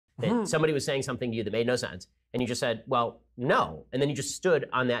that somebody was saying something to you that made no sense, and you just said, well, no. And then you just stood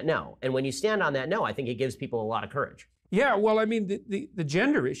on that no. And when you stand on that no, I think it gives people a lot of courage. Yeah, well, I mean, the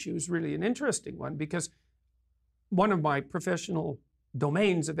gender issue is really an interesting one, because one of my professional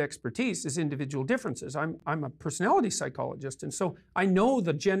domains of expertise is individual differences. I'm a personality psychologist, and so I know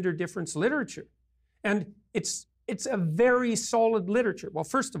the gender difference literature. And it's a very solid literature. Well,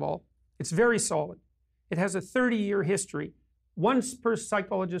 first of all, it's very solid. It has a 30-year history. One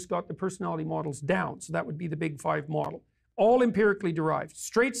psychologist got the personality models down, so that would be the Big Five model. All empirically derived,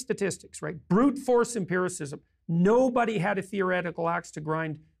 straight statistics, right? Brute force empiricism. Nobody had a theoretical axe to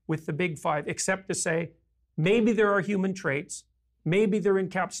grind with the Big Five, except to say, maybe there are human traits, maybe they're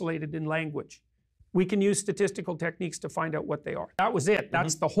encapsulated in language. We can use statistical techniques to find out what they are. That was it.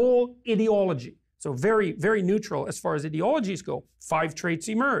 That's the whole ideology. So very, very neutral as far as ideologies go. 5 traits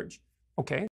emerge. Okay.